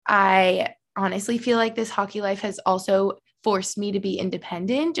I honestly feel like this hockey life has also forced me to be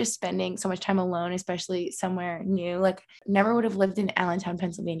independent, just spending so much time alone, especially somewhere new. Like, never would have lived in Allentown,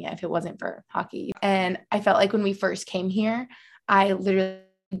 Pennsylvania if it wasn't for hockey. And I felt like when we first came here, I literally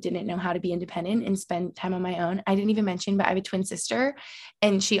didn't know how to be independent and spend time on my own. I didn't even mention, but I have a twin sister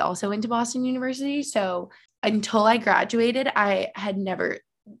and she also went to Boston University. So until I graduated, I had never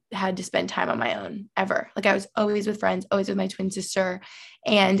had to spend time on my own ever. Like, I was always with friends, always with my twin sister.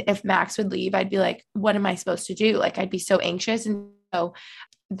 And if Max would leave, I'd be like, what am I supposed to do? Like, I'd be so anxious. And so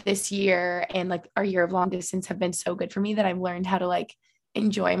this year and like our year of long distance have been so good for me that I've learned how to like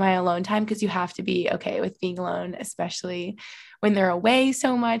enjoy my alone time, because you have to be okay with being alone, especially when they're away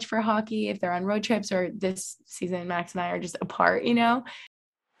so much for hockey, if they're on road trips, or this season Max and I are just apart, you know?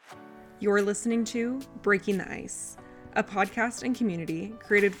 You're listening to Breaking the Ice, a podcast and community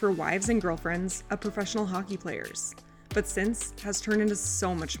created for wives and girlfriends of professional hockey players, but since has turned into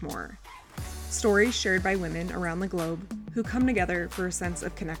so much more. Stories shared by women around the globe who come together for a sense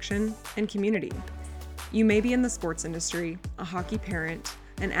of connection and community. You may be in the sports industry, a hockey parent,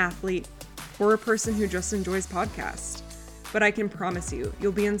 an athlete, or a person who just enjoys podcasts, but I can promise you,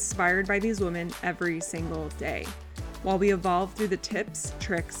 you'll be inspired by these women every single day, while we evolve through the tips,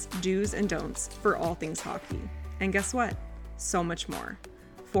 tricks, do's, and don'ts for all things hockey. And guess what? So much more.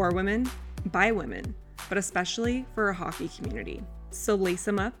 For women, by women, but especially for a hockey community. So lace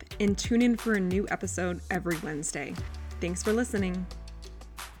them up and tune in for a new episode every Wednesday. Thanks for listening.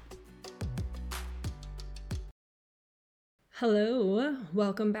 Hello,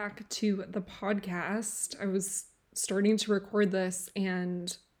 welcome back to the podcast. I was starting to record this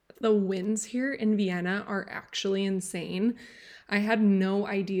and the winds here in Vienna are actually insane. I had no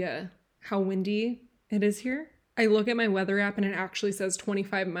idea how windy it is here. I look at my weather app and it actually says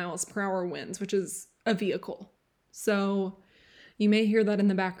 25 miles per hour winds, which is a vehicle. So you may hear that in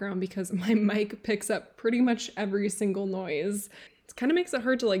the background because my mic picks up pretty much every single noise. It kind of makes it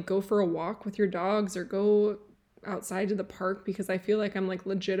hard to like go for a walk with your dogs or go outside to the park because I feel like I'm like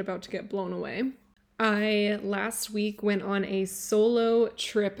legit about to get blown away. I last week went on a solo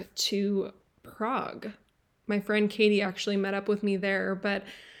trip to Prague. My friend Katie actually met up with me there, but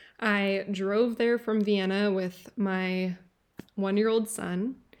I drove there from Vienna with my 1-year-old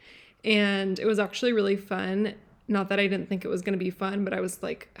son, and it was actually really fun. Not that I didn't think it was going to be fun, but I was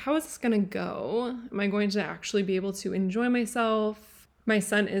like, how is this going to go? Am I going to actually be able to enjoy myself? My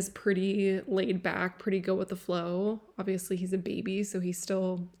son is pretty laid back, pretty go with the flow. Obviously, he's a baby, so he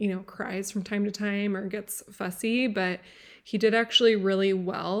still, cries from time to time or gets fussy, but he did actually really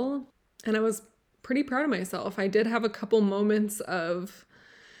well. And I was pretty proud of myself. I did have a couple moments of,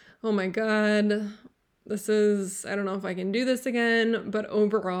 oh my God, I don't know if I can do this again. But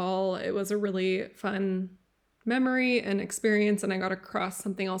overall, it was a really fun memory and experience, and I got to cross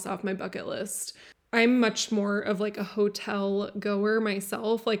something else off my bucket list. I'm much more of like a hotel goer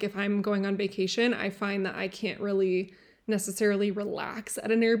myself. Like if I'm going on vacation, I find that I can't really necessarily relax at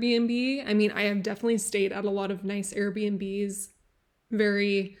an Airbnb. I mean, I have definitely stayed at a lot of nice Airbnbs,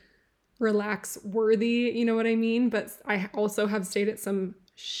 very relax worthy, you know what I mean? But I also have stayed at some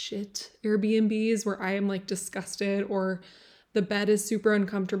shit Airbnbs where I am like disgusted or the bed is super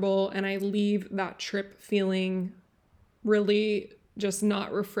uncomfortable and I leave that trip feeling really just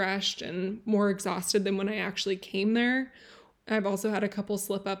not refreshed and more exhausted than when I actually came there. I've also had a couple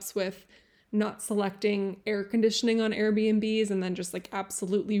slip ups with not selecting air conditioning on Airbnbs and then just like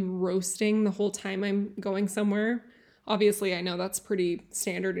absolutely roasting the whole time I'm going somewhere. Obviously, I know that's pretty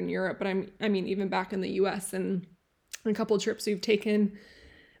standard in Europe, but I mean, even back in the US and a couple trips we've taken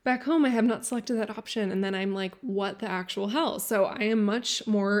back home, I have not selected that option. And then I'm like, what the actual hell? So I am much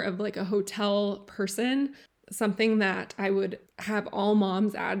more of like a hotel person. Something that I would have all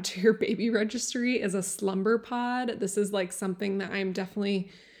moms add to your baby registry is a slumber pod. This is like something that I'm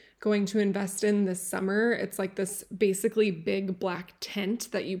definitely going to invest in this summer. It's like this basically big black tent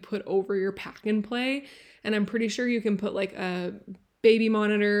that you put over your pack and play. And I'm pretty sure you can put like a baby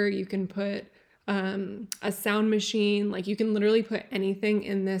monitor, you can put a sound machine, like you can literally put anything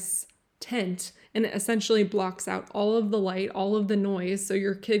in this tent and it essentially blocks out all of the light, all of the noise, so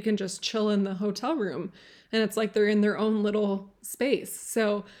your kid can just chill in the hotel room. And it's like they're in their own little space.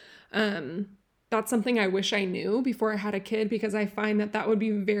 So that's something I wish I knew before I had a kid, because I find that that would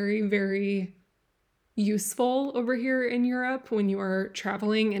be very, very useful over here in Europe when you are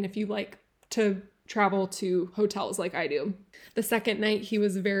traveling and if you like to travel to hotels like I do. The second night he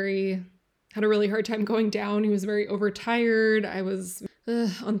had a really hard time going down. He was very overtired. I was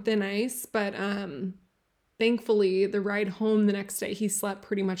on thin ice, but thankfully the ride home the next day, he slept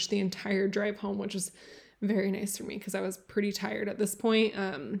pretty much the entire drive home, which was very nice for me because I was pretty tired at this point.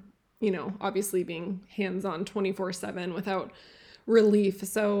 Obviously being hands-on 24/7 without relief.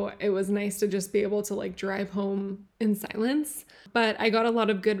 So it was nice to just be able to like drive home in silence. But I got a lot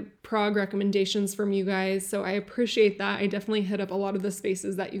of good prog recommendations from you guys, so I appreciate that. I definitely hit up a lot of the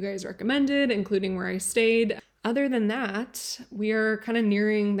spaces that you guys recommended, including where I stayed. Other than that, we are kind of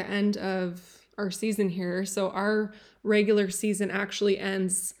nearing the end of our season here. So our regular season actually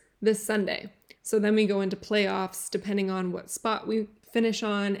ends this Sunday. So then we go into playoffs depending on what spot we finish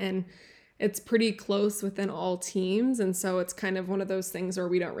on, and it's pretty close within all teams. And so it's kind of one of those things where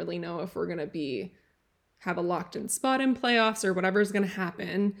we don't really know if we're going to have a locked in spot in playoffs or whatever's going to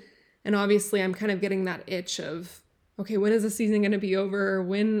happen. And obviously I'm kind of getting that itch of, okay, when is the season going to be over?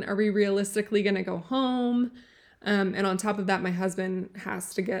 When are we realistically going to go home? And on top of that, my husband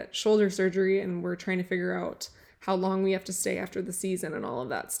has to get shoulder surgery, and we're trying to figure out how long we have to stay after the season and all of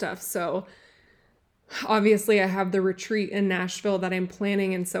that stuff. So obviously I have the retreat in Nashville that I'm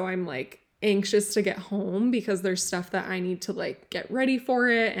planning. And so I'm like anxious to get home because there's stuff that I need to like get ready for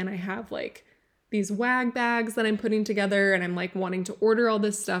it. And I have like these WAG bags that I'm putting together, and I'm like wanting to order all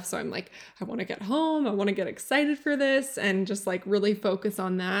this stuff. So I'm like, I want to get home. I want to get excited for this and just like really focus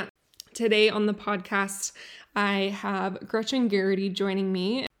on that. Today on the podcast, I have Gretchen Geraghty joining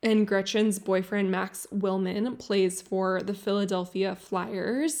me, and Gretchen's boyfriend, Max Willman, plays for the Philadelphia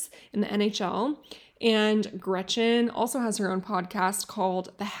Flyers in the NHL. And Gretchen also has her own podcast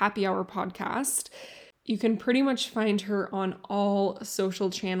called the Happy Hour Podcast. You can pretty much find her on all social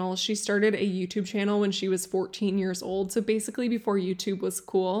channels. She started a YouTube channel when she was 14 years old, so basically before YouTube was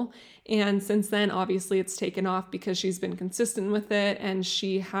cool. And since then, obviously, it's taken off because she's been consistent with it, and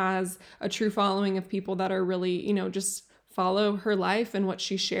she has a true following of people that are really, just follow her life and what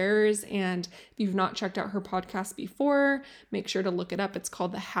she shares. And if you've not checked out her podcast before, make sure to look it up. It's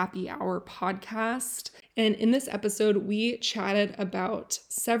called the Happy Hour Podcast. And in this episode, we chatted about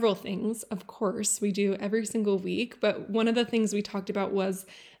several things. Of course, we do every single week, but one of the things we talked about was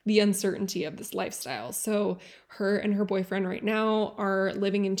the uncertainty of this lifestyle. So her and her boyfriend right now are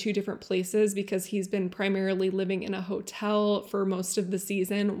living in two different places because he's been primarily living in a hotel for most of the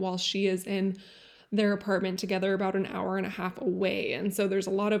season while she is in their apartment together about an hour and a half away. And so there's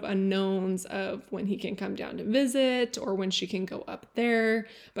a lot of unknowns of when he can come down to visit or when she can go up there.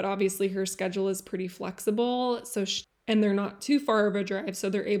 But obviously her schedule is pretty flexible. And they're not too far of a drive, so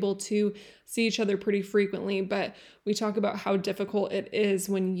they're able to see each other pretty frequently. But we talk about how difficult it is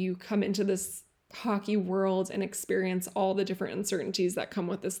when you come into this hockey world and experience all the different uncertainties that come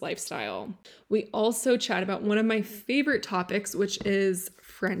with this lifestyle. We also chat about one of my favorite topics, which is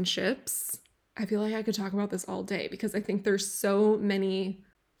friendships. I feel like I could talk about this all day because I think there's so many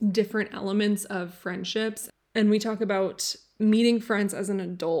different elements of friendships. And we talk about meeting friends as an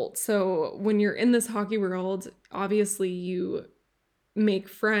adult. So when you're in this hockey world, obviously you make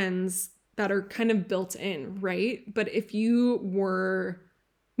friends that are kind of built in, right? But if you were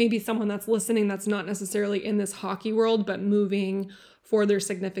maybe someone that's listening that's not necessarily in this hockey world, but moving for their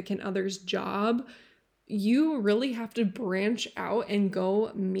significant other's job, you really have to branch out and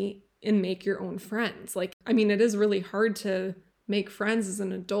go meet and make your own friends. It is really hard to make friends as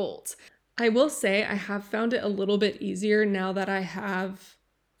an adult. I will say I have found it a little bit easier now that I have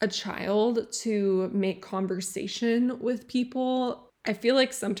a child to make conversation with people. I feel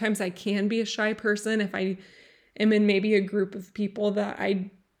like sometimes I can be a shy person if I am in maybe a group of people that I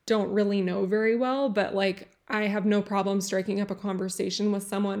don't really know very well, but I have no problem striking up a conversation with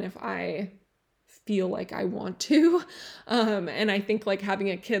someone if I feel like I want to. And I think having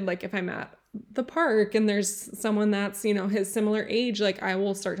a kid, if I'm at the park and there's someone that's, his similar age, I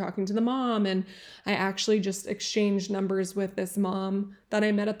will start talking to the mom. And I actually just exchanged numbers with this mom that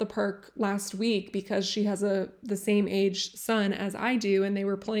I met at the park last week because she has the same age son as I do, and they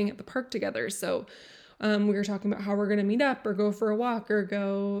were playing at the park together. So we were talking about how we're going to meet up or go for a walk or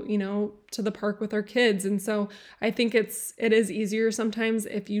go, to the park with our kids. And so I think it is easier sometimes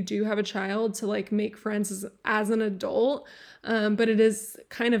if you do have a child to make friends as an adult. But it is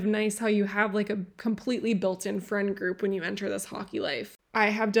kind of nice how you have a completely built-in friend group when you enter this hockey life. I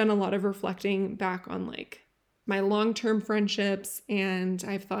have done a lot of reflecting back on my long-term friendships, and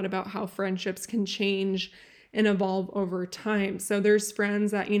I've thought about how friendships can change and evolve over time. So there's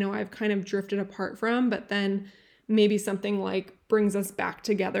friends that, I've kind of drifted apart from, but then maybe something brings us back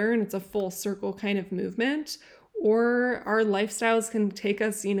together and it's a full circle kind of movement. Or our lifestyles can take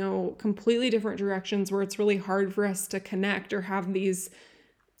us, completely different directions where it's really hard for us to connect or have these,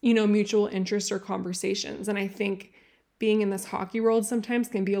 mutual interests or conversations. And I think being in this hockey world sometimes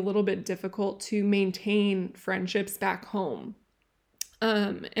can be a little bit difficult to maintain friendships back home.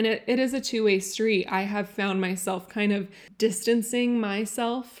 And it is a two-way street. I have found myself kind of distancing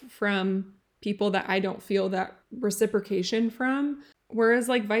myself from people that I don't feel that reciprocation from. Whereas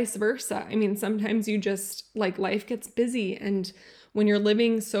like vice versa. I mean, sometimes you just like life gets busy, and when you're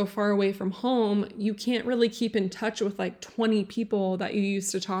living so far away from home, you can't really keep in touch with like 20 people that you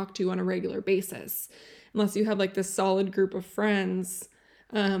used to talk to on a regular basis, unless you have like this solid group of friends.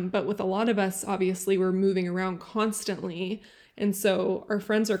 But with a lot of us, obviously, we're moving around constantly. And so our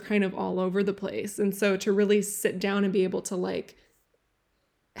friends are kind of all over the place. And so to really sit down and be able to like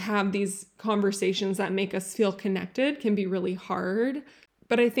have these conversations that make us feel connected can be really hard.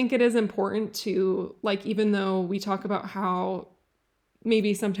 But I think it is important to, like, even though we talk about how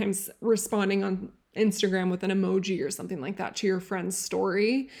maybe sometimes responding on Instagram with an emoji or something like that to your friend's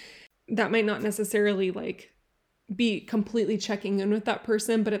story, that might not necessarily like be completely checking in with that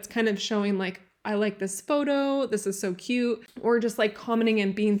person, but it's kind of showing like, I like this photo, this is so cute, or just like commenting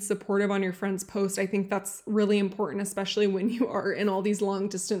and being supportive on your friend's post. I think that's really important, especially when you are in all these long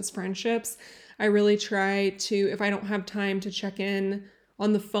distance friendships. I really try to, if I don't have time to check in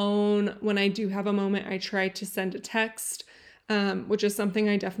on the phone, when I do have a moment, I try to send a text, which is something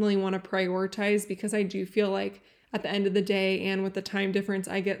I definitely want to prioritize, because I do feel like at the end of the day and with the time difference,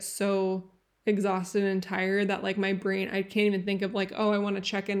 I get so exhausted and tired that like my brain, I can't even think of like, oh, I want to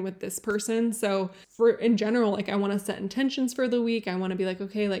check in with this person. So for in general, like I want to set intentions for the week. I want to be like,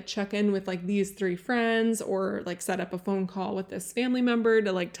 okay, like check in with like these 3 friends, or like set up a phone call with this family member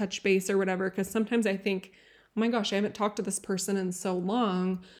to like touch base or whatever. Cause sometimes I think, oh my gosh, I haven't talked to this person in so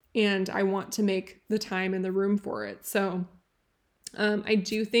long, and I want to make the time in the room for it. So I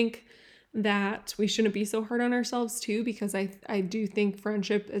do think that we shouldn't be so hard on ourselves too, because I do think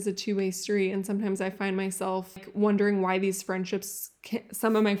friendship is a two-way street. And sometimes I find myself wondering why these friendships,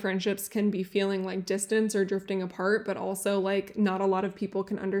 some of my friendships can be feeling like distance or drifting apart, but also like not a lot of people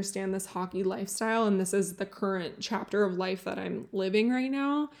can understand this hockey lifestyle. And this is the current chapter of life that I'm living right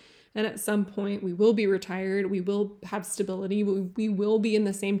now. And at some point we will be retired. We will have stability. We will be in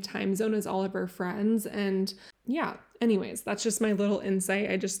the same time zone as all of our friends. And yeah, anyways, that's just my little insight.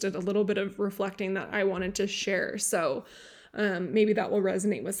 I just did a little bit of reflecting that I wanted to share. So maybe that will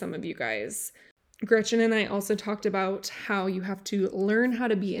resonate with some of you guys. Gretchen and I also talked about how you have to learn how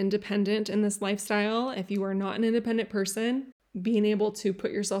to be independent in this lifestyle. If you are not an independent person, being able to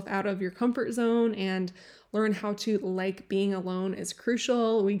put yourself out of your comfort zone and learn how to like being alone is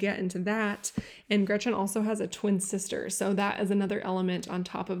crucial. We get into that. And Gretchen also has a twin sister. So that is another element on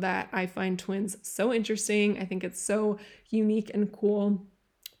top of that. I find twins so interesting. I think it's so unique and cool.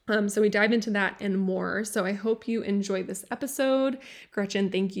 So we dive into that and more. So I hope you enjoyed this episode. Gretchen,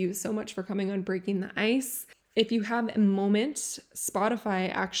 thank you so much for coming on Breaking the Ice. If you have a moment,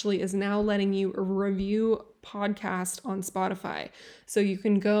 Spotify actually is now letting you review podcast on Spotify. So you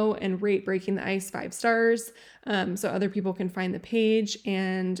can go and rate Breaking the Ice 5 stars, so other people can find the page.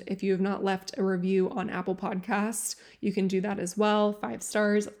 And if you have not left a review on Apple Podcasts, you can do that as well. 5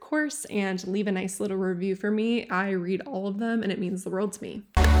 stars, of course, and leave a nice little review for me. I read all of them and it means the world to me.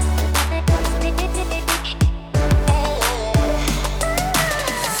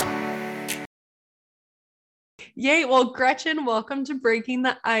 Yay. Well, Gretchen, welcome to Breaking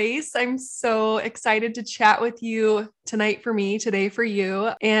the Ice. I'm so excited to chat with you tonight for me, today for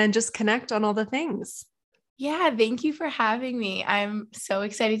you, and just connect on all the things. Yeah, thank you for having me. I'm so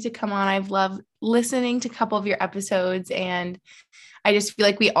excited to come on. I've loved listening to a couple of your episodes, and I just feel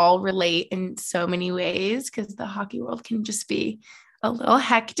like we all relate in so many ways because the hockey world can just be a little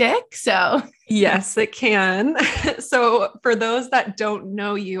hectic. So yes, it can. So for those that don't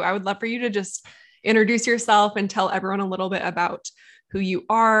know you, I would love for you to just introduce yourself and tell everyone a little bit about who you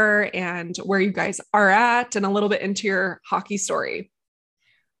are and where you guys are at, and a little bit into your hockey story.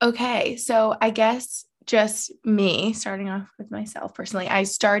 Okay, so I guess just me starting off with myself personally. I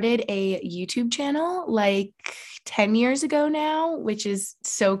started a YouTube channel like 10 years ago now, which is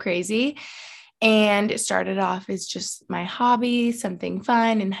so crazy. And it started off as just my hobby, something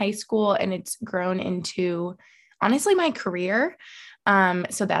fun in high school, and it's grown into honestly my career.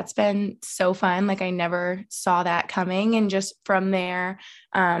 So that's been so fun. Like I never saw that coming. And just from there,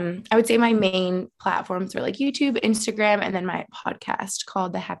 I would say my main platforms were like YouTube, Instagram, and then my podcast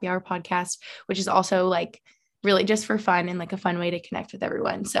called the Happy Hour Podcast, which is also like really just for fun and like a fun way to connect with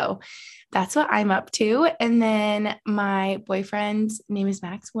everyone. So that's what I'm up to. And then my boyfriend's name is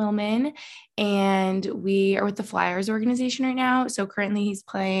Max Willman, and we are with the Flyers organization right now. So currently he's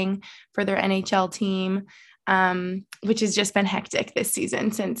playing for their NHL team, which has just been hectic this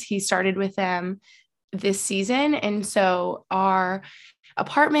season since he started with them this season. And so our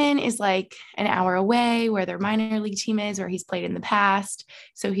apartment is like an hour away where their minor league team is, where he's played in the past.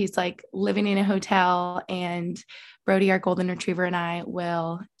 So he's like living in a hotel, and Brody, our golden retriever, and I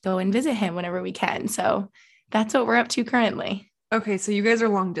will go and visit him whenever we can. So that's what we're up to currently. Okay, so you guys are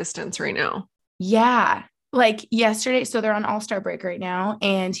long distance right now. Yeah. Like yesterday, so they're on all-star break right now,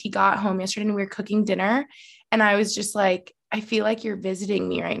 and he got home yesterday and we were cooking dinner, and I was just like, I feel like you're visiting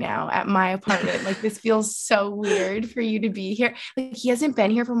me right now at my apartment. Like this feels so weird for you to be here. Like he hasn't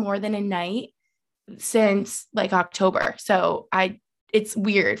been here for more than a night since like October. So it's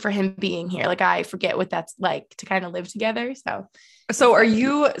weird for him being here. Like I forget what that's like to kind of live together. So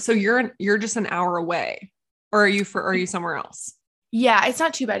you're just an hour away, or are you somewhere else? Yeah, it's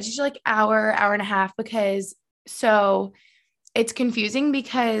not too bad. It's just like hour and a half, because so it's confusing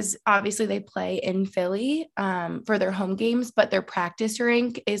because obviously they play in Philly for their home games, but their practice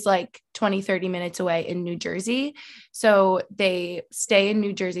rink is like 20-30 minutes away in New Jersey. So they stay in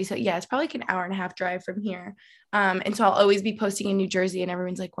New Jersey. So yeah, it's probably like an hour and a half drive from here. And so I'll always be posting in New Jersey, and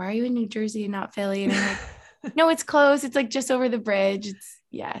everyone's like, why are you in New Jersey and not Philly? And I'm like, no, it's close. It's like just over the bridge.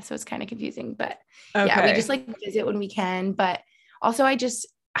 So it's kind of confusing, but yeah, we just like visit when we can. But also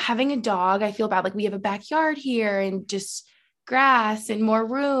having a dog, I feel bad. Like we have a backyard here and just grass and more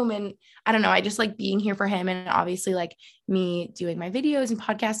room. And I don't know, I just like being here for him. And obviously like me doing my videos and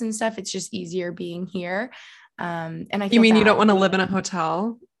podcasts and stuff, it's just easier being here. And I feel You mean bad. you don't want to live in a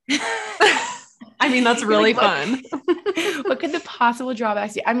hotel? I mean, that's really fun. What could the possible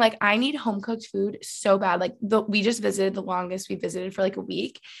drawbacks be? I'm like, I need home cooked food so bad. Like we just visited the longest we visited for like a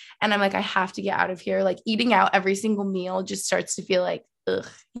week. And I'm like, I have to get out of here. Like eating out every single meal just starts to feel like, ugh,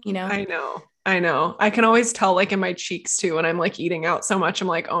 you know? I know. I can always tell like in my cheeks too, when I'm like eating out so much, I'm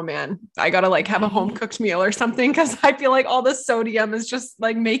like, oh man, I gotta like have a home cooked meal or something. Cause I feel like all the sodium is just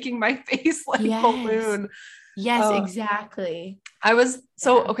like making my face like balloon. Yes, exactly.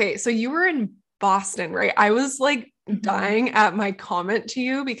 Okay. So you were in Boston, right? I was like dying at my comment to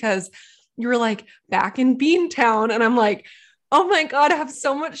you because you were like back in Beantown, and I'm like, oh my God, I have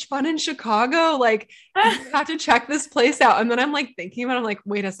so much fun in Chicago. Like you have to check this place out. And then I'm like thinking about it, I'm like,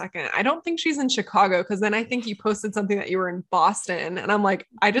 wait a second. I don't think she's in Chicago. Cause then I think you posted something that you were in Boston. And I'm like,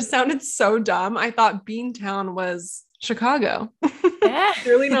 I just sounded so dumb. I thought Beantown was Chicago. Yeah.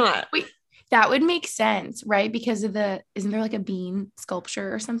 Really not. Wait, that would make sense, right? Because of isn't there like a bean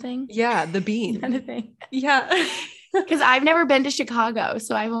sculpture or something? Yeah, the bean. Kind of thing. Yeah. Because I've never been to Chicago,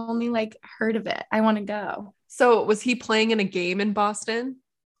 so I've only like heard of it. I want to go. So was he playing in a game in Boston?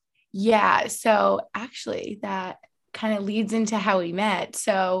 Yeah. So actually that kind of leads into how we met.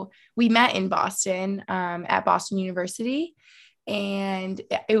 So we met in Boston at Boston University, and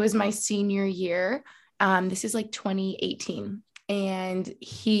it was my senior year. This is like 2018. And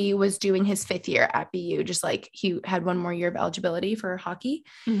he was doing his 5th year at BU, just like he had one more year of eligibility for hockey.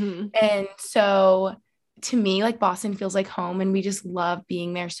 Mm-hmm. And so to me, like Boston feels like home, and we just love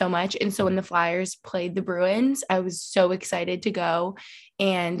being there so much. And so when the Flyers played the Bruins, I was so excited to go.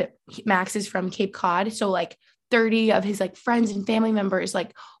 And Max is from Cape Cod. So like 30 of his like friends and family members,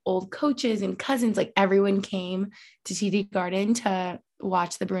 like old coaches and cousins, like everyone came to TD Garden to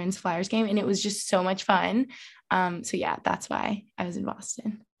watch the Bruins Flyers game. And it was just so much fun. So yeah, that's why I was in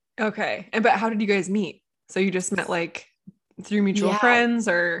Boston. Okay. But how did you guys meet? So you just met like through mutual friends,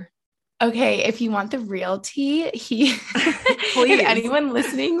 or? Okay, if you want the real tea, if anyone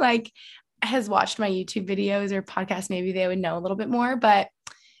listening like has watched my YouTube videos or podcasts, maybe they would know a little bit more. But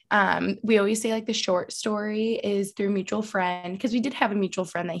we always say like the short story is through mutual friend, because we did have a mutual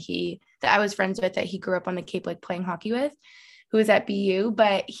friend that I was friends with, that he grew up on the Cape like playing hockey with, who was at BU,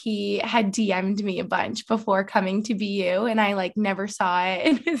 but he had DM'd me a bunch before coming to BU, and I like never saw it.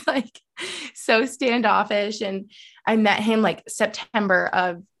 And it was like so standoffish. And I met him like September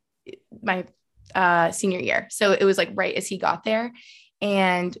of my senior year. So it was like right as he got there,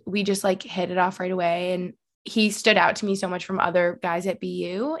 and we just like hit it off right away. And he stood out to me so much from other guys at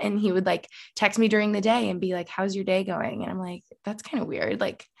BU, and he would like text me during the day and be like, how's your day going? And I'm like, that's kind of weird.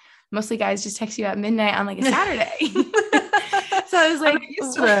 Like mostly guys just text you at midnight on like a Saturday. So I was like, I'm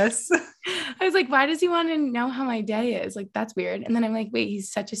used to this. I was like, why does he want to know how my day is? Like, that's weird. And then I'm like, wait,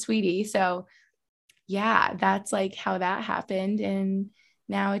 he's such a sweetie. So yeah, that's like how that happened. And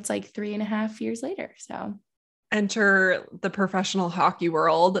now it's like 3.5 years later. So enter the professional hockey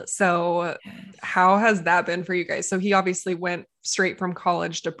world. So how has that been for you guys? So he obviously went straight from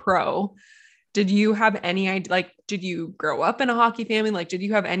college to pro. Did you have any idea, like, did you grow up in a hockey family? Like, did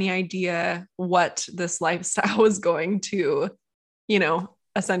you have any idea what this lifestyle was going to,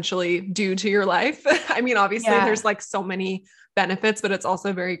 essentially do to your life? I mean, obviously there's like so many benefits, but it's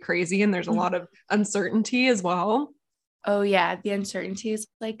also very crazy. And there's a lot of uncertainty as well. Oh yeah, the uncertainty is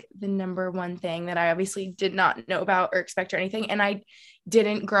like the number one thing that I obviously did not know about or expect or anything. And I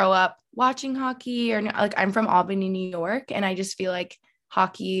didn't grow up watching hockey or like I'm from Albany, New York, and I just feel like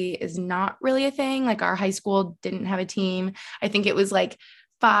hockey is not really a thing. Like our high school didn't have a team. I think it was like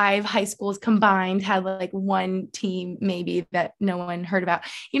 5 high schools combined had like one team maybe that no one heard about.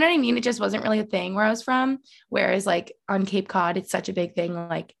 You know what I mean? It just wasn't really a thing where I was from. Whereas like on Cape Cod, it's such a big thing.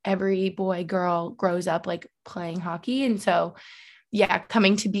 Like every boy, girl grows up like playing hockey. And so, yeah,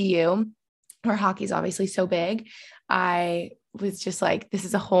 coming to BU, where hockey is obviously so big, I was just like, this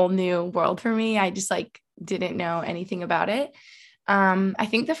is a whole new world for me. I just like didn't know anything about it. I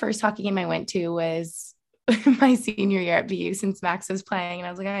think the first hockey game I went to was my senior year at BU since Max was playing. And I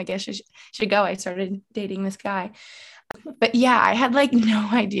was like, I guess I should go. I started dating this guy. But yeah, I had like no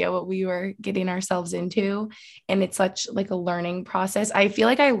idea what we were getting ourselves into. And it's such like a learning process. I feel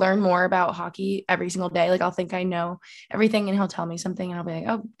like I learn more about hockey every single day. Like I'll think I know everything and he'll tell me something and I'll be like,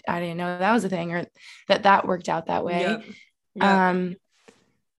 oh, I didn't know that was a thing or that worked out that way. Yep. Yep.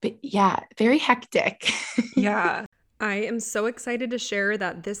 But yeah, very hectic. Yeah. I am so excited to share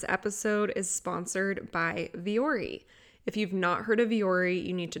that this episode is sponsored by Viore. If you've not heard of Viore,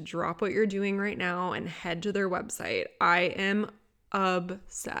 you need to drop what you're doing right now and head to their website. I am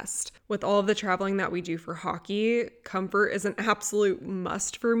obsessed with all of the traveling that we do for hockey. Comfort is an absolute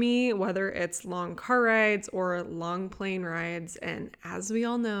must for me, whether it's long car rides or long plane rides. And as we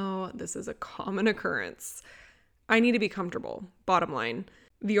all know, this is a common occurrence. I need to be comfortable, bottom line.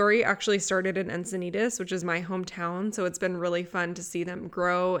 Viore actually started in Encinitas, which is my hometown, so it's been really fun to see them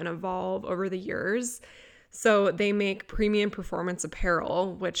grow and evolve over the years. So they make premium performance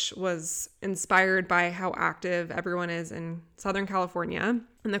apparel, which was inspired by how active everyone is in Southern California,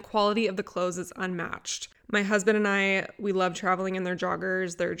 and the quality of the clothes is unmatched. My husband and I, we love traveling in their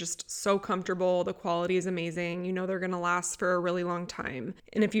joggers. They're just so comfortable. The quality is amazing. You know they're going to last for a really long time.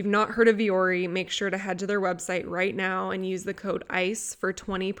 And if you've not heard of Viore, make sure to head to their website right now and use the code ICE for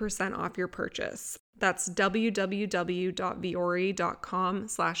 20% off your purchase. That's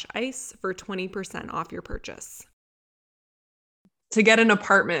www.viore.com/ice for 20% off your purchase. To get an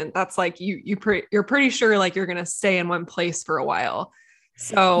apartment, that's like you're pretty sure like you're going to stay in one place for a while.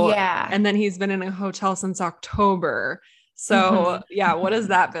 So, Yeah. and then he's been in a hotel since October. So, yeah, what has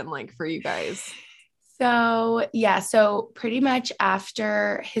that been like for you guys? So pretty much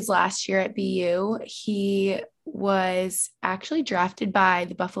after his last year at BU, he was actually drafted by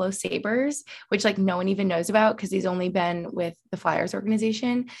the Buffalo Sabres, which like no one even knows about because he's only been with the Flyers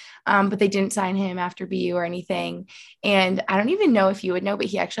organization. But they didn't sign him after BU or anything. And I don't even know if you would know, but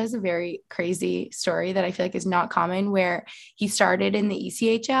he actually has a very crazy story that I feel like is not common, where he started in the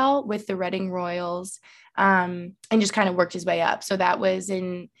ECHL with the Reading Royals, and just kind of worked his way up. So that was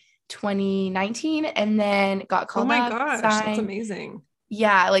in 2019, and then got called up. Oh my gosh, signed. That's amazing.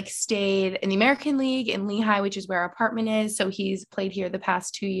 Yeah, like stayed in the American League in Lehigh, which is where our apartment is. So he's played here the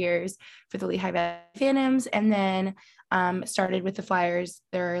past 2 years for the Lehigh Valley Phantoms, and then started with the Flyers,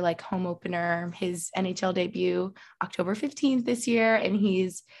 their like home opener, his NHL debut October 15th this year, and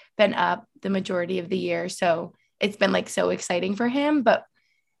he's been up the majority of the year. So it's been like so exciting for him, but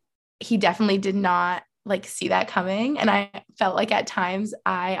he definitely did not like see that coming. And I felt like at times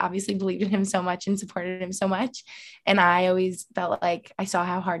I obviously believed in him so much and supported him so much. And I always felt like I saw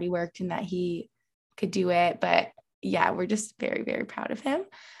how hard he worked and that he could do it. But yeah, we're just very, very proud of him.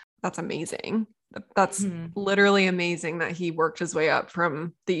 That's amazing. That's literally amazing that he worked his way up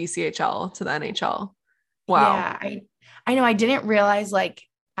from the ECHL to the NHL. Wow. Yeah, I know. I didn't realize like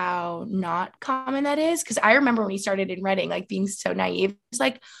how not common that is. Cause I remember when he started in Reading, like being so naive. It's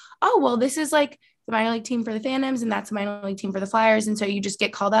like, oh, well, this is like the minor league team for the Phantoms and that's the minor league team for the Flyers. And so you just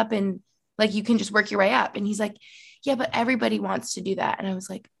get called up and like, you can just work your way up. And he's like, yeah, but everybody wants to do that. And I was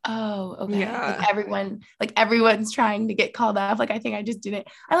like, oh, okay. Yeah. Like everyone's trying to get called up. Like, I think I just did it.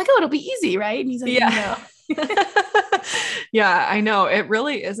 I'm like, oh, it'll be easy. Right. And he's like, yeah. No. Yeah, I know. It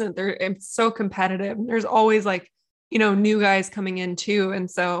really isn't. It's so competitive. There's always like, new guys coming in too. And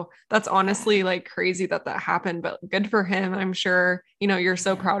so that's honestly like crazy that happened, but good for him. I'm sure, you're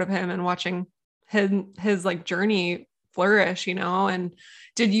so proud of him and watching his like journey flourish, and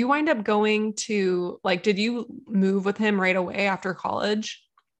did you wind up going to did you move with him right away after college?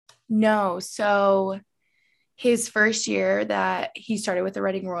 No. So his first year that he started with the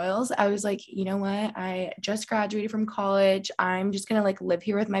Reading Royals, I was like, you know what? I just graduated from college. I'm just going to like live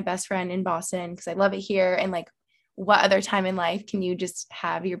here with my best friend in Boston because I love it here. And like, what other time in life can you just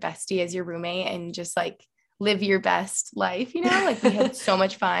have your bestie as your roommate and just like live your best life, like we had so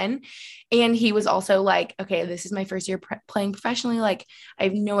much fun. And he was also like, okay, this is my first year playing professionally. Like, I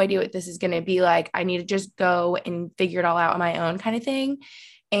have no idea what this is going to be like. I need to just go and figure it all out on my own kind of thing.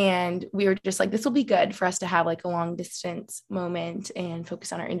 And we were just like, this will be good for us to have like a long distance moment and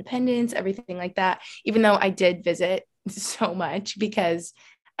focus on our independence, everything like that. Even though I did visit so much because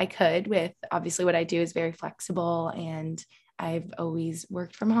I could, with obviously what I do is very flexible and I've always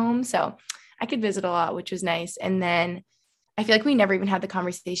worked from home. So I could visit a lot, which was nice. And then I feel like we never even had the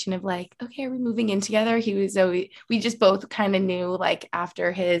conversation of like, okay, are we moving in together? We just both kind of knew like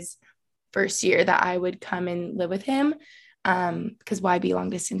after his first year that I would come and live with him. Because why be long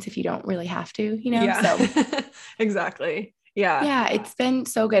distance if you don't really have to, Yeah, So exactly. Yeah. Yeah, it's been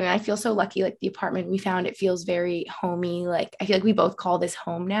so good. And I feel so lucky. Like the apartment we found, it feels very homey. Like I feel like we both call this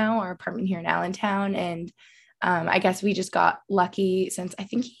home now, our apartment here in Allentown. And I guess we just got lucky since I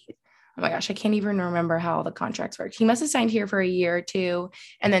think oh my gosh, I can't even remember how all the contracts work. He must have signed here for a year or two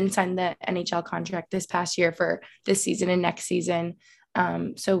and then signed the NHL contract this past year for this season and next season.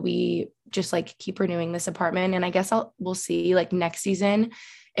 So we just like keep renewing this apartment. And I guess we'll see like next season.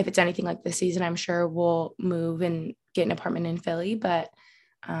 If it's anything like this season, I'm sure we'll move and get an apartment in Philly. But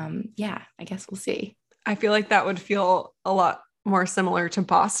yeah, I guess we'll see. I feel like that would feel a lot more similar to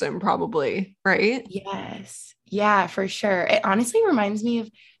Boston, probably, right? Yes. Yeah, for sure. It honestly reminds me of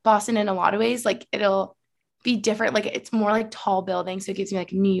Boston in a lot of ways. Like it'll be different. Like it's more like tall buildings. So it gives me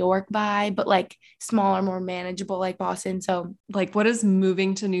like New York vibe, but like smaller, more manageable like Boston. So like what has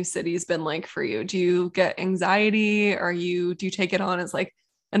moving to new cities been like for you? Do you get anxiety? Do you take it on as like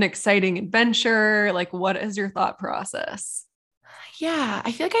an exciting adventure? Like what is your thought process? yeah,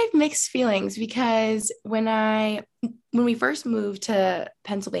 I feel like I have mixed feelings because when we first moved to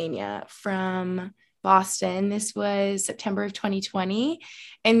Pennsylvania from Boston, this was September of 2020.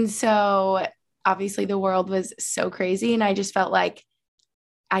 And so obviously the world was so crazy and I just felt like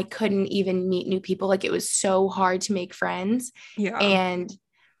I couldn't even meet new people. Like it was so hard to make friends. Yeah. And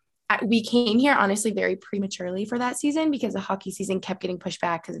we came here honestly very prematurely for that season because the hockey season kept getting pushed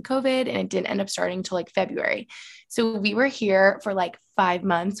back because of COVID and it didn't end up starting until like February. So we were here for like 5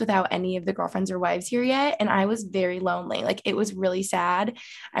 months without any of the girlfriends or wives here yet. And I was very lonely. Like it was really sad.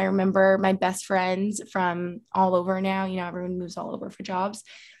 I remember my best friends from all over now, everyone moves all over for jobs,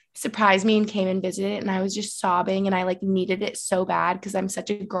 surprised me and came and visited. And I was just sobbing and I like needed it so bad because I'm such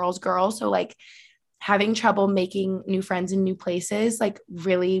a girl's girl. So like having trouble making new friends in new places like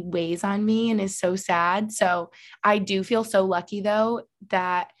really weighs on me and is so sad. So I do feel so lucky though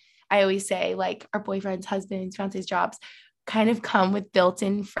that I always say like our boyfriends, husbands, fiancés, jobs kind of come with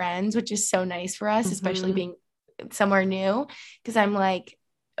built-in friends, which is so nice for us, especially being somewhere new. Cause I'm like,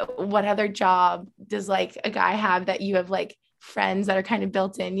 what other job does like a guy have that you have like friends that are kind of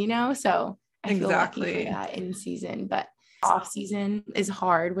built in? So I feel lucky for that in season, but off season is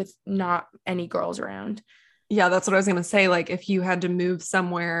hard with not any girls around. Yeah, that's what I was going to say. Like if you had to move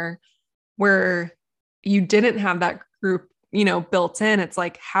somewhere where you didn't have that group, built in, it's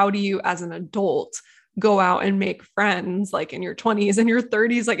like, how do you as an adult go out and make friends like in your 20s and your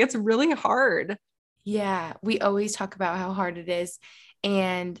 30s? Like it's really hard. Yeah, we always talk about how hard it is.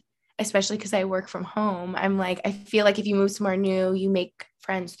 And especially because I work from home, I'm like, I feel like if you move somewhere new, you make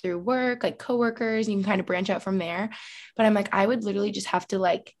friends through work, like coworkers, you can kind of branch out from there. But I'm like, I would literally just have to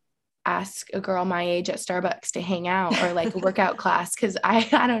like ask a girl my age at Starbucks to hang out or like a workout class because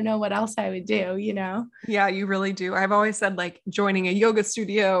I don't know what else I would do. Yeah, you really do. I've always said like joining a yoga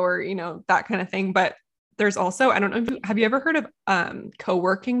studio or, that kind of thing. But there's also, I don't know, have you ever heard of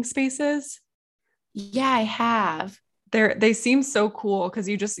co-working spaces? Yeah, I have. They seem so cool because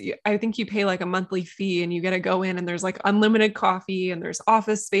I think you pay like a monthly fee and you get to go in and there's like unlimited coffee and there's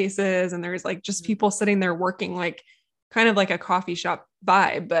office spaces and there's like just people sitting there working like kind of like a coffee shop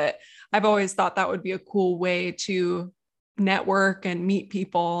vibe. But I've always thought that would be a cool way to network and meet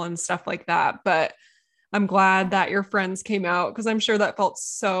people and stuff like that. But I'm glad that your friends came out because I'm sure that felt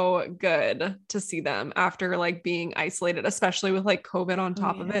so good to see them after like being isolated, especially with like COVID on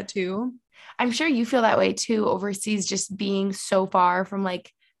top of it too. I'm sure you feel that way too overseas, just being so far from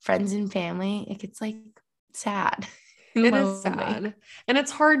like friends and family. It gets like sad. It is sad. And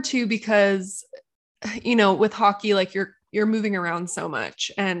it's hard too because, with hockey, like you're moving around so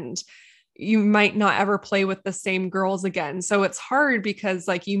much and you might not ever play with the same girls again. So it's hard because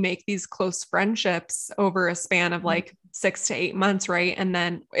like you make these close friendships over a span of like 6 to 8 months. Right. And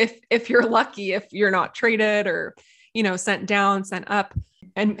then if you're lucky, if you're not traded or, sent down, sent up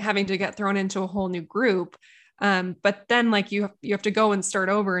and having to get thrown into a whole new group, But then like you have to go and start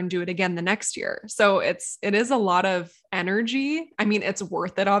over and do it again the next year. So it is a lot of energy. I mean, it's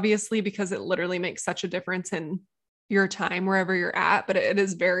worth it obviously because it literally makes such a difference in your time wherever you're at, but it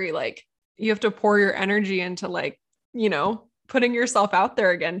is very like you have to pour your energy into like, putting yourself out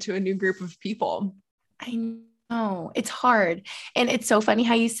there again to a new group of people. I know it's hard. And it's so funny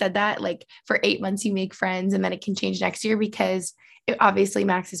how you said that, like for 8 months you make friends and then it can change next year because obviously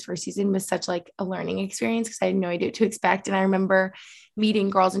Max's first season was such like a learning experience because I had no idea what to expect. And I remember meeting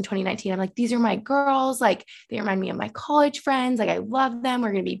girls in 2019. I'm like, these are my girls. Like they remind me of my college friends. Like I love them.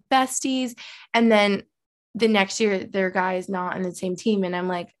 We're going to be besties. And then the next year their guy is not on the same team. And I'm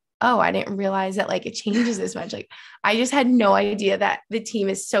like, oh, I didn't realize that like it changes this much. Like I just had no idea that the team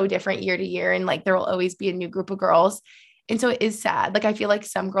is so different year to year and like there will always be a new group of girls. And so it is sad. Like I feel like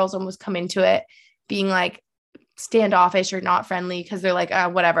some girls almost come into it being like standoffish or not friendly because they're like,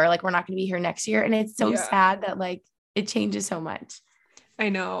 whatever, like we're not going to be here next year. And it's so sad that like it changes so much. I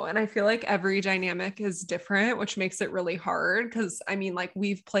know. And I feel like every dynamic is different, which makes it really hard. Cause I mean, like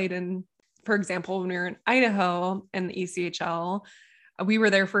we've played in, for example, when we were in Idaho and the ECHL, we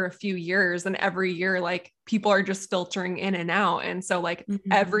were there for a few years and every year, like people are just filtering in and out. And so like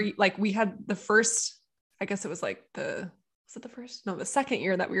we had the first, I guess it was like the second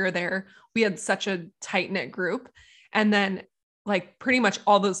year that we were there, we had such a tight knit group. And then like pretty much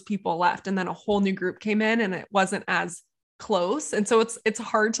all those people left and then a whole new group came in and it wasn't as close. And so it's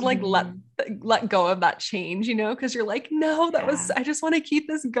hard to like let go of that change, cause you're like, no, I just want to keep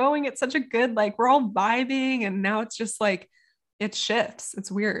this going. It's such a good, like we're all vibing and now it's just like, it shifts.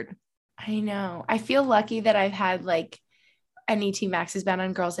 It's weird. I know. I feel lucky that I've had like any team Max has been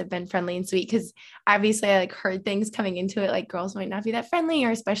on, girls have been friendly and sweet because obviously I like heard things coming into it like girls might not be that friendly, or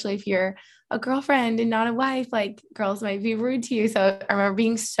especially if you're a girlfriend and not a wife, like girls might be rude to you. So I remember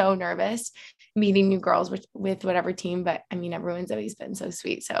being so nervous meeting new girls with whatever team, but I mean everyone's always been so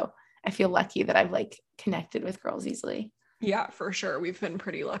sweet. So I feel lucky that I've like connected with girls easily. Yeah, for sure. We've been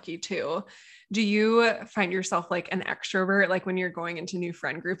pretty lucky too. Do you find yourself like an extrovert? Like when you're going into new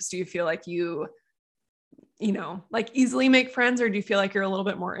friend groups, do you feel like you like easily make friends, or do you feel like you're a little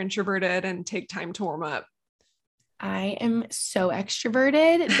bit more introverted and take time to warm up? I am so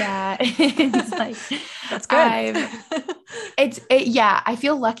extroverted that it's like, that's good. Yeah, I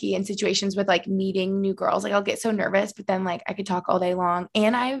feel lucky in situations with like meeting new girls. Like I'll get so nervous, but then like I could talk all day long.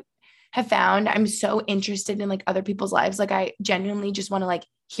 And I have found I'm so interested in like other people's lives. Like I genuinely just want to like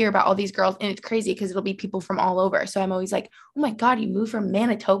hear about all these girls. And it's crazy because it'll be people from all over. So I'm always like, oh my God, you moved from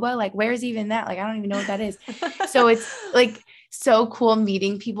Manitoba? Like, where's even that? Like, I don't even know what that is. So it's like so cool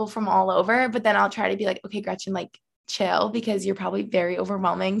meeting people from all over. But then I'll try to be like, okay, Gretchen, like chill because you're probably very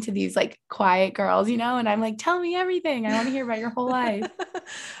overwhelming to these like quiet girls, and I'm like, tell me everything. I want to hear about your whole life.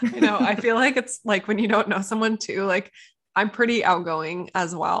 I know. I feel like it's like when you don't know someone too, like I'm pretty outgoing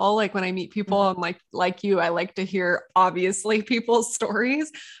as well. Like when I meet people, I'm like you, I like to hear obviously people's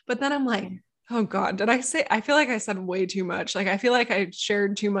stories, but then I'm like, oh God, I feel like I said way too much. Like, I feel like I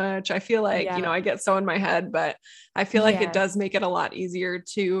shared too much. I feel like, I get so in my head, but I feel like it does make it a lot easier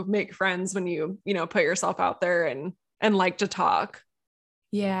to make friends when you put yourself out there and like to talk.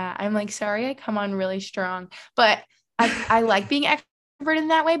 Yeah. I'm like, sorry, I come on really strong, but I like being extrovert in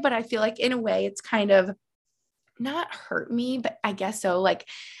that way, but I feel like in a way it's kind of not hurt me, but I guess so. Like,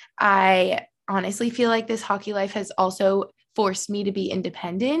 I honestly feel like this hockey life has also forced me to be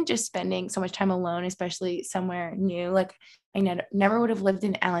independent, just spending so much time alone, especially somewhere new. Like, I never would have lived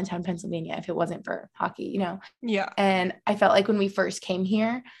in Allentown, Pennsylvania if it wasn't for hockey, Yeah. And I felt like when we first came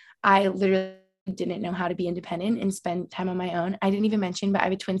here, I literally didn't know how to be independent and spend time on my own. I didn't even mention, but I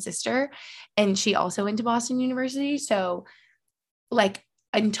have a twin sister and she also went to Boston University. So like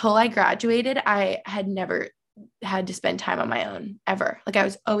until I graduated, I had never had to spend time on my own ever. Like I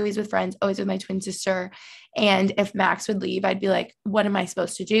was always with friends, always with my twin sister. And if Max would leave, I'd be like, what am I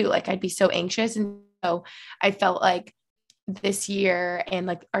supposed to do? Like I'd be so anxious. And so I felt like this year and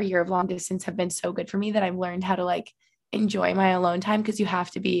like our year of long distance have been so good for me that I've learned how to like enjoy my alone time, because you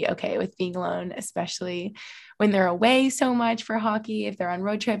have to be okay with being alone, especially when they're away so much for hockey, if they're on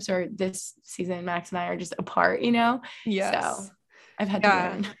road trips, or this season Max and I are just apart, Yes. So I've had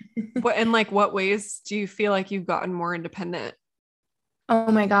to learn. What ways do you feel like you've gotten more independent? Oh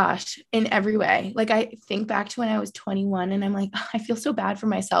my gosh, in every way. Like I think back to when I was 21 and I'm like, I feel so bad for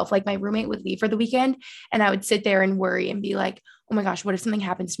myself. Like my roommate would leave for the weekend and I would sit there and worry and be like, oh my gosh, what if something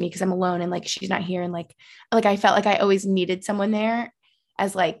happens to me because I'm alone and like she's not here, and like I felt like I always needed someone there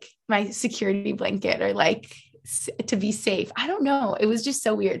as like my security blanket, or like to be safe. I don't know. It was just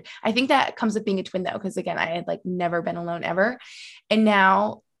so weird. I think that comes with being a twin though, because again, I had like never been alone ever. And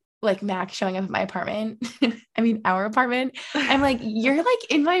now like Max showing up at my apartment, I mean, our apartment, I'm like, you're like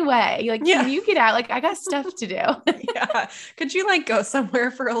in my way. Like, Yeah. can you get out? Like, I got stuff to do. Yeah. Could you like go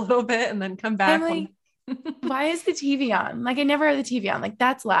somewhere for a little bit and then come back? I'm like, why is the TV on? Like, I never have the TV on. Like,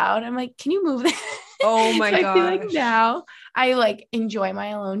 that's loud. I'm like, can you move that? Oh my So I feel like gosh. now I like enjoy my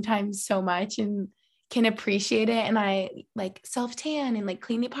alone time so much and can appreciate it. And I like self tan and like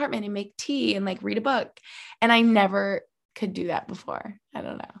clean the apartment and make tea and like read a book. And I never could do that before. I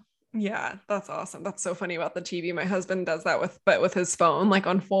don't know. Yeah, that's awesome. That's so funny about the TV. My husband does that with his phone, like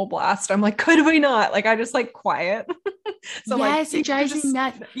on full blast. I'm like, could we not? Like, I just like quiet. So I'm like, Yes, it drives me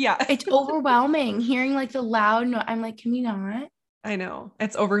nuts. Yeah. It's overwhelming hearing like the loud no. I'm like, can we not? I know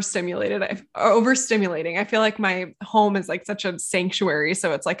it's overstimulating. I feel like my home is like such a sanctuary.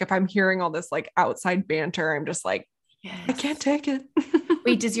 So it's like if I'm hearing all this like outside banter, I'm just like, Yes. I can't take it.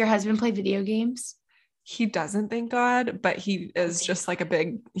 Wait, does your husband play video games? He doesn't, thank God, but he is just like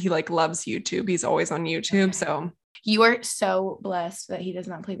he like loves YouTube. He's always on YouTube. Okay. So you are so blessed that he does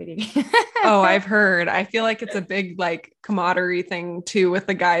not play video games. Oh, I've heard. I feel like it's a big like camaraderie thing too with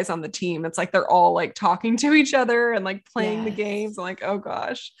the guys on the team. It's like they're all like talking to each other and like playing the games. I'm like, oh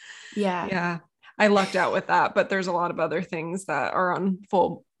gosh. Yeah. Yeah. I lucked out with that, but there's a lot of other things that are on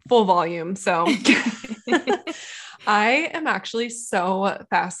full volume. So I am actually so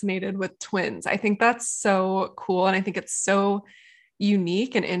fascinated with twins. I think that's so cool. And I think it's so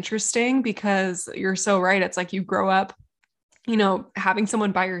unique and interesting because you're so right. It's like you grow up, you know, having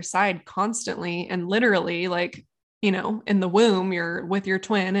someone by your side constantly and literally like, you know, in the womb, you're with your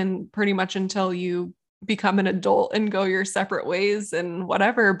twin and pretty much until you become an adult and go your separate ways and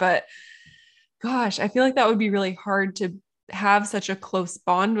whatever. But gosh, I feel like that would be really hard to have such a close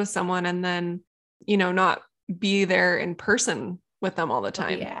bond with someone and then, you know, not be there in person with them all the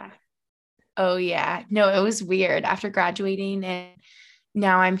time. Oh yeah. No, it was weird after graduating and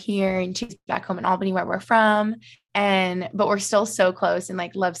now I'm here and she's back home in Albany where we're from. But we're still so close and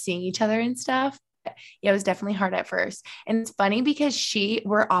like love seeing each other and stuff. Yeah, it was definitely hard at first. And it's funny because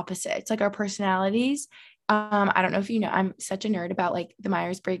we're opposites, like our personalities. I don't know if you know, I'm such a nerd about like the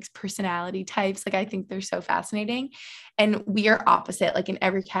Myers-Briggs personality types. Like I think they're so fascinating and we are opposite, like in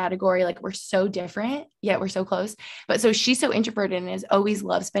every category, like we're so different, yet we're so close. But so she's so introverted and has always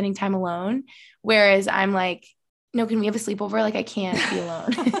loved spending time alone. Whereas I'm like, no, can we have a sleepover? Like I can't be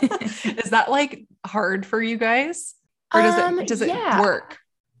alone. Is that like hard for you guys? Or does it work?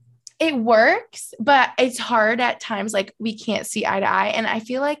 It works, but it's hard at times. Like we can't see eye to eye. And I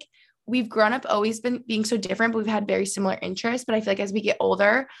feel like we've grown up always been being so different, but we've had very similar interests. But I feel like as we get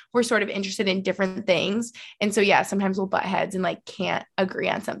older, we're sort of interested in different things. And so, yeah, sometimes we'll butt heads and like can't agree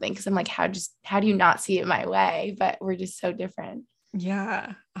on something. Cause I'm like, how do you not see it my way? But we're just so different.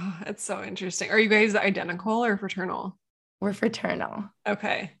 Yeah. Oh, it's so interesting. Are you guys identical or fraternal? We're fraternal.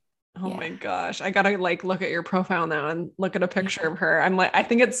 Okay. Oh my gosh. I gotta like look at your profile now and look at a picture of her. I'm like, I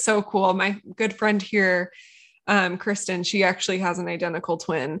think it's so cool. My good friend here, Kristen, she actually has an identical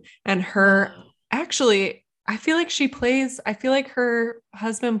twin and actually, I feel like her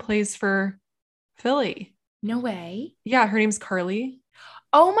husband plays for Philly. No way. Yeah. Her name's Carly.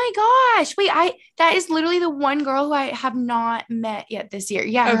 Oh my gosh. Wait, that is literally the one girl who I have not met yet this year.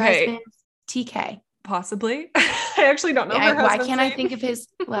 Yeah. Her husband's TK. Possibly. I actually don't know her husband's Why can't name. I think of his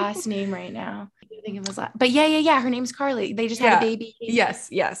last name right now? But yeah. Her name's Carly. They just had a baby. Yes.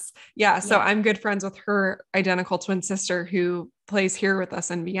 Yeah. So I'm good friends with her identical twin sister who plays here with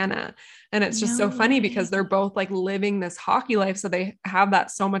us in Vienna. And it's just so funny because they're both like living this hockey life. So they have that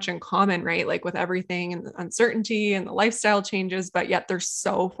so much in common, right? Like with everything and the uncertainty and the lifestyle changes, but yet they're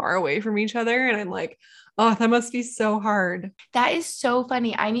so far away from each other. And I'm like, oh, that must be so hard. That is so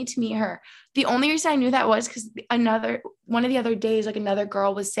funny. I need to meet her. The only reason I knew that was because one of the other days, like another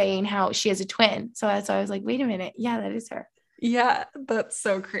girl was saying how she has a twin. So that's why I was like, wait a minute. Yeah, that is her. Yeah, that's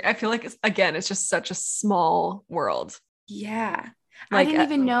so crazy. I feel like it's just such a small world. Yeah. Like, I didn't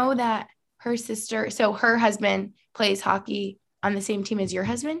even know that her sister, so her husband plays hockey on the same team as your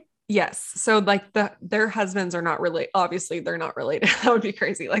husband? Yes. So like their husbands are not related. Obviously they're not related. That would be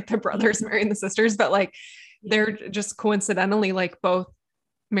crazy. Like the brothers marrying the sisters, but like they're just coincidentally like both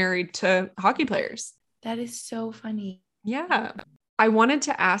married to hockey players. That is so funny. Yeah. I wanted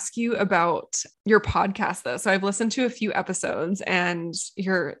to ask you about your podcast though. So I've listened to a few episodes and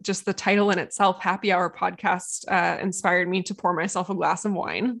just the title in itself, Happy Hour Podcast, inspired me to pour myself a glass of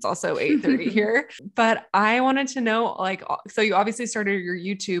wine. It's also 8:30 here, but I wanted to know, like, so you obviously started your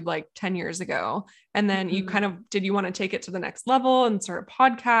YouTube like 10 years ago, and then you did you want to take it to the next level and start a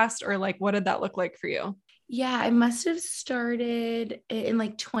podcast, or like, what did that look like for you? Yeah, I must have started in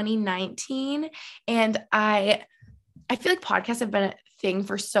like 2019, and I feel like podcasts have been a thing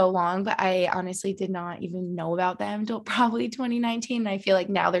for so long, but I honestly did not even know about them until probably 2019. And I feel like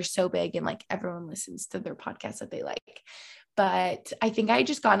now they're so big and like everyone listens to their podcasts that they like. But I think I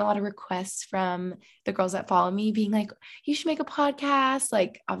just gotten a lot of requests from the girls that follow me being like, you should make a podcast.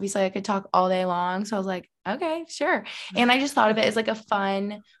 Like, obviously I could talk all day long. So I was like, okay, sure. And I just thought of it as like a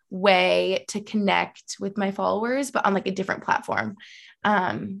fun way to connect with my followers, but on like a different platform.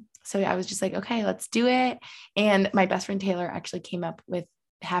 So I was just like, okay, let's do it. And my best friend Taylor actually came up with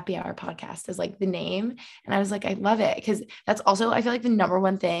Happy Hour Podcast as like the name. And I was like, I love it. Cause that's also, I feel like the number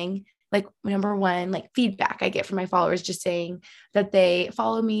one thing, like number one, like feedback I get from my followers just saying that they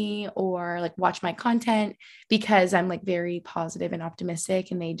follow me or like watch my content because I'm like very positive and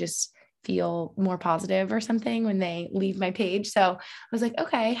optimistic and they just feel more positive or something when they leave my page. So I was like,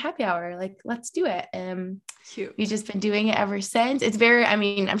 okay, happy hour, like let's do it. Cute. We've just been doing it ever since. It's very, I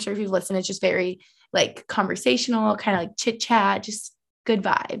mean, I'm sure if you've listened, it's just very like conversational, kind of like chit chat, just good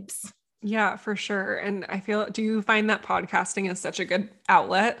vibes. Yeah, for sure. And I feel, do you find that podcasting is such a good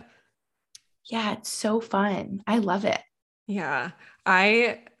outlet? Yeah, it's so fun. I love it. Yeah,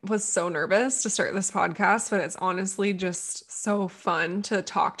 I was so nervous to start this podcast, but it's honestly just so fun to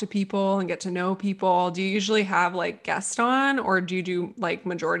talk to people and get to know people. Do you usually have like guests on, or do you do like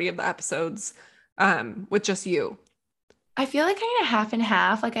majority of the episodes with just you? I feel like kind of half and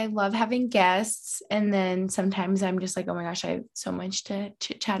half. Like I love having guests. And then sometimes I'm just like, oh my gosh, I have so much to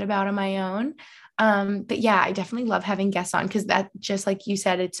chit chat about on my own. But yeah, I definitely love having guests on because that just like you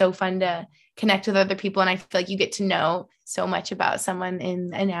said, it's so fun to connect with other people. And I feel like you get to know so much about someone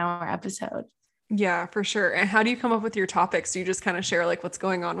in an hour episode. Yeah, for sure. And how do you come up with your topics? Do you just kind of share like what's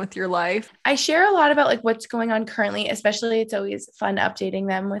going on with your life? I share a lot about like what's going on currently, especially it's always fun updating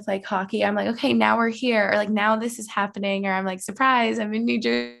them with like hockey. I'm like, okay, now we're here, or like now this is happening, or I'm like, surprise, I'm in New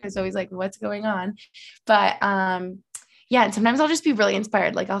Jersey. It's always like, what's going on? But yeah, and sometimes I'll just be really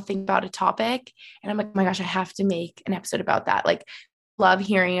inspired. Like I'll think about a topic and I'm like, oh my gosh, I have to make an episode about that. Like love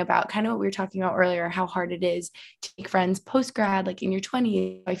hearing about kind of what we were talking about earlier, how hard it is to make friends post grad, like in your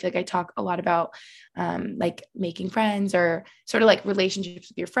 20s. I feel like I talk a lot about like making friends or sort of like relationships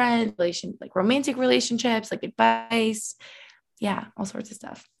with your friends, like romantic relationships, like advice. Yeah, all sorts of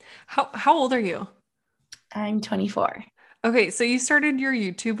stuff. How old are you? I'm 24. Okay, so you started your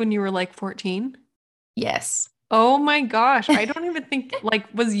YouTube when you were like 14? Yes. Oh my gosh, I don't even think like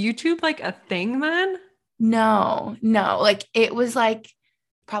was YouTube like a thing then? No, no. Like it was like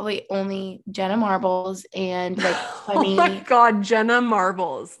probably only Jenna Marbles and like Oh my funny. God, Jenna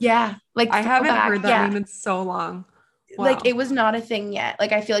Marbles. Yeah, like I haven't throwback. heard that Yeah. name in so long. Like Wow. it was not a thing yet.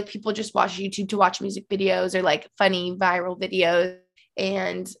 Like I feel like people just watch YouTube to watch music videos or like funny viral videos.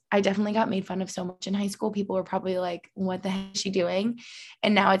 And I definitely got made fun of so much in high school. People were probably like, what the heck is she doing?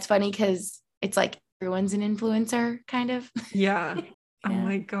 And now it's funny because it's like everyone's an influencer kind of. Yeah. Oh Yeah.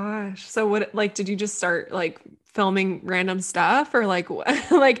 my gosh. So what like did you just start like filming random stuff or like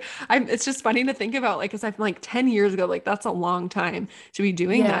like I'm it's just funny to think about like cuz I'm like 10 years ago like that's a long time to be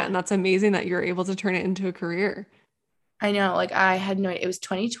doing that and Yeah. that's amazing that you're able to turn it into a career. I know. Like I had no idea. It was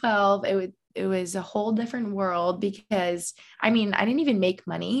 2012. It was a whole different world because I mean, I didn't even make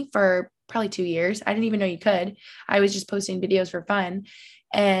money for probably 2 years. I didn't even know you could. I was just posting videos for fun.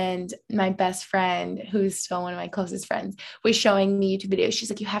 And my best friend, who's still one of my closest friends, was showing me YouTube videos. She's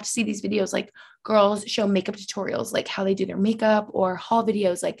like, you have to see these videos. Like girls show makeup tutorials, like how they do their makeup or haul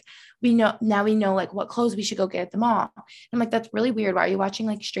videos. Like we know like what clothes we should go get at the mall. And I'm like, that's really weird. Why are you watching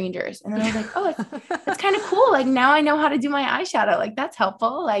like strangers? And then I was like, oh, it's kind of cool. Like now I know how to do my eyeshadow. Like that's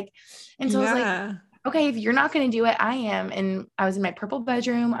helpful. Like, and so I was like, Yeah. okay, if you're not going to do it, I am. And I was in my purple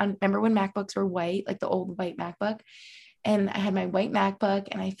bedroom. I remember when MacBooks were white, like the old white MacBook. And I had my white MacBook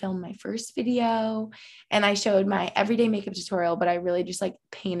and I filmed my first video and I showed my everyday makeup tutorial, but I really just like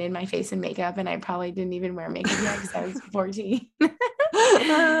painted my face in makeup and I probably didn't even wear makeup yet because I was 14.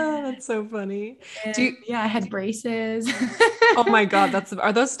 Ah, that's so funny. Do And you, yeah, I had braces. oh my God, that's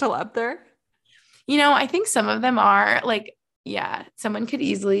are those still up there? I think some of them are like, yeah, someone could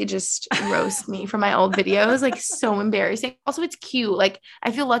easily just roast me for my old videos. Like, so embarrassing. Also, it's cute. Like,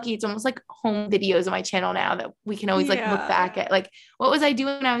 I feel lucky. It's almost like home videos on my channel now that we can always like look Yeah. back at. Like, what was I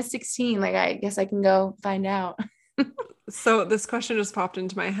doing when I was 16? Like, I guess I can go find out. So this question just popped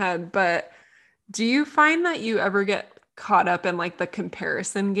into my head, but do you find that you ever get caught up in like the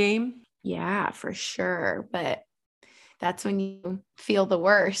comparison game? Yeah, for sure. But that's when you feel the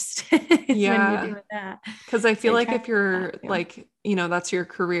worst, is when you're Yeah. doing that. Because I So feel I like try if not you're to. like, that's your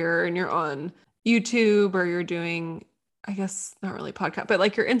career and you're on YouTube or you're doing, I guess not really podcast, but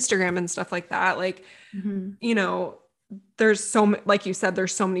like your Instagram and stuff like that, like, Mhm. you know, there's so, like you said,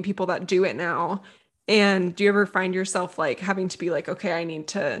 there's so many people that do it now. And do you ever find yourself like having to be like, okay, I need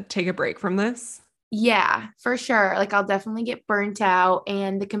to take a break from this? Yeah, for sure. Like I'll definitely get burnt out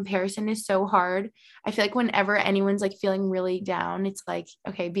and the comparison is so hard. I feel like whenever anyone's like feeling really down, it's like,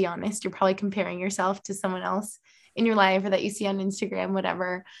 okay, be honest, you're probably comparing yourself to someone else in your life or that you see on Instagram,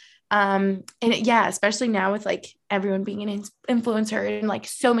 whatever. Yeah, especially now with like everyone being an influencer and like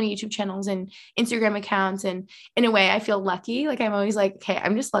so many YouTube channels and Instagram accounts. And in a way, I feel lucky. Like I'm always like, okay,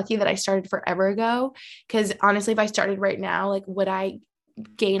 I'm just lucky that I started forever ago. Cause honestly, if I started right now, like would I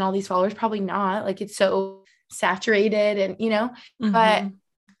gain all these followers? Probably not. Like it's so saturated and but Mm-hmm.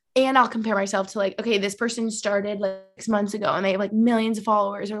 and I'll compare myself to like, okay, this person started like 6 months ago and they have like millions of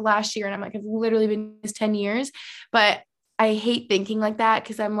followers or last year. And I'm like, I've literally been doing this 10 years. But I hate thinking like that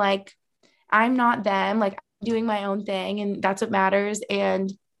because I'm like, I'm not them. Like I'm doing my own thing and that's what matters.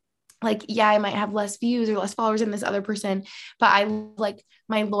 And like, yeah, I might have less views or less followers than this other person, but I like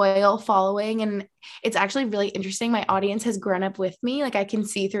my loyal following. And it's actually really interesting. My audience has grown up with me. Like I can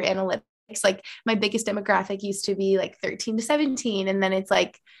see through analytics, like my biggest demographic used to be like 13 to 17. And then it's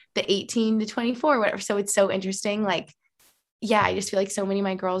like the 18 to 24, whatever. So it's so interesting. Like, yeah, I just feel like so many of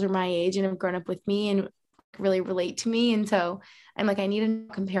my girls are my age and have grown up with me and really relate to me. And so I'm like, I need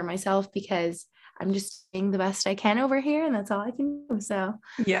to compare myself because I'm just doing the best I can over here. And that's all I can do. So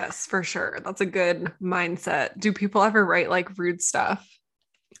Yes, for sure. That's a good mindset. Do people ever write like rude stuff?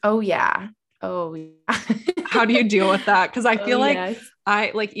 oh yeah. Oh yeah. How do you deal with that? Because I Oh feel like yes.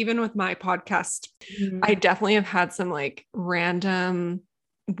 I like even with my podcast, I Mhm. definitely have had some like random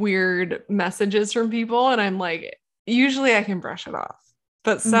weird messages from people. And I'm like, usually I can brush it off.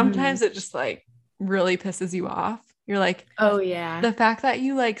 But sometimes Mhm. it just like really pisses you off. You're like, Oh yeah. the fact that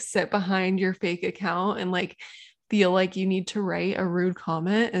you like sit behind your fake account and like feel like you need to write a rude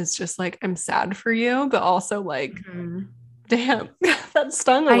comment is just like, I'm sad for you, but also like, Mhm. damn, that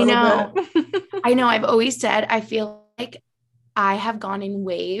stung a I little know. bit. I know. I've always said I feel like I have gone in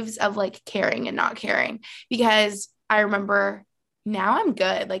waves of like caring and not caring because I remember now I'm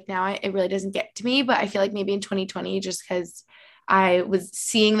good. Like now it really doesn't get to me, but I feel like maybe in 2020, just because I was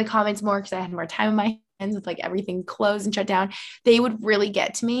seeing the comments more because I had more time on my hands with like everything closed and shut down, they would really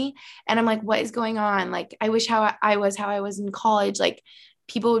get to me. And I'm like, what is going on? Like, I wish how I was in college. Like,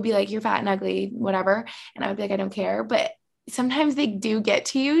 people would be like, you're fat and ugly, whatever. And I would be like, I don't care. But sometimes they do get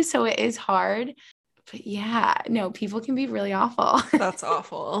to you. So it is hard. But yeah, no, people can be really awful. That's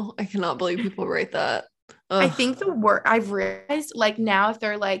awful. I cannot believe people write that. I Ugh. think the work I've realized, like now, if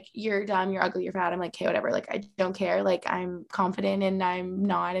they're like, you're dumb, you're ugly, you're fat, I'm like, okay, whatever. Like, I don't care. Like, I'm confident and I'm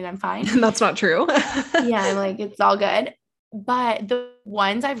not, and I'm fine. That's not true. Yeah, I'm like, it's all good. But the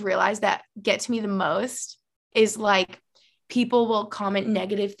ones I've realized that get to me the most is like people will comment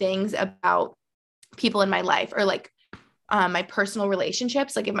negative things about people in my life or like my personal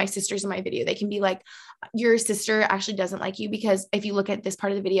relationships. Like if my sister's in my video, they can be like, your sister actually doesn't like you because if you look at this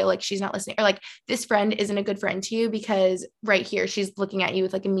part of the video, like she's not listening, or like this friend isn't a good friend to you because right here she's looking at you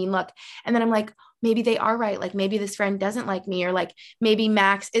with like a mean look. And then I'm like, maybe they are right. Like maybe this friend doesn't like me, or like maybe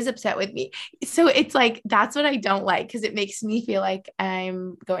Max is upset with me. So it's like that's what I don't like because it makes me feel like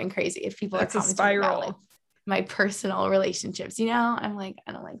I'm going crazy if people are It's a commenting about like spiral. my personal relationships. I'm like,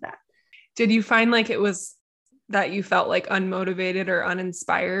 I don't like that. Did you find like it was that you felt like unmotivated or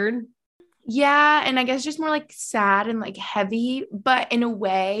uninspired? Yeah, and I guess just more like sad and like heavy, but in a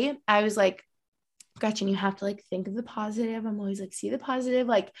way, I was like, Gretchen, you have to like think of the positive. I'm always like, see the positive.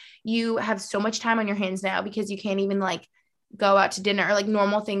 Like you have so much time on your hands now because you can't even like go out to dinner or like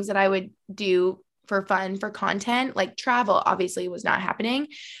normal things that I would do for fun, for content, like travel obviously was not happening.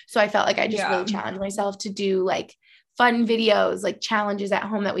 So I felt like I just really Yeah. challenged myself to do like fun videos, like challenges at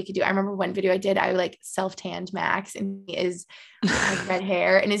home that we could do. I remember one video I did, I like self-tanned Max and he is has red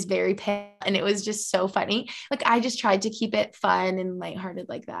hair and is very pale. And it was just so funny. Like I just tried to keep it fun and lighthearted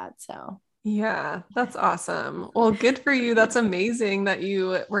like that. So Yeah, that's awesome. Well, good for you. That's amazing that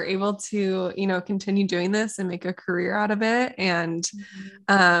you were able to, continue doing this and make a career out of it. And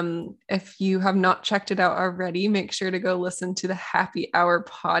if you have not checked it out already, make sure to go listen to the Happy Hour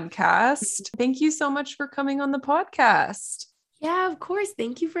podcast. Thank you so much for coming on the podcast. yeah, of course.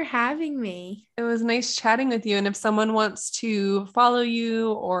 Thank you for having me. It was nice chatting with you. And if someone wants to follow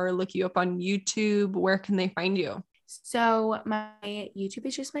you or look you up on YouTube, where can they find you? So my YouTube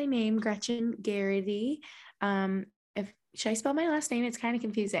is just my name, Gretchen Geraghty. If should I spell my last name? It's kind of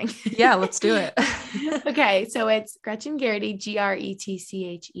confusing. Yeah, let's do it. Okay, so it's Gretchen Geraghty,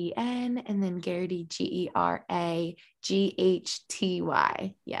 Gretchen, and then Geraghty, Graghty.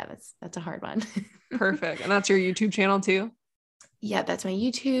 Yeah, that's a hard one. Perfect. And that's your YouTube channel too? Yeah, that's my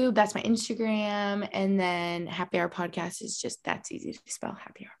YouTube, that's my Instagram, and then Happy Hour Podcast is just that's easy to spell,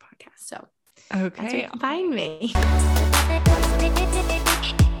 Happy Hour Podcast. So That's where Okay. you can find me.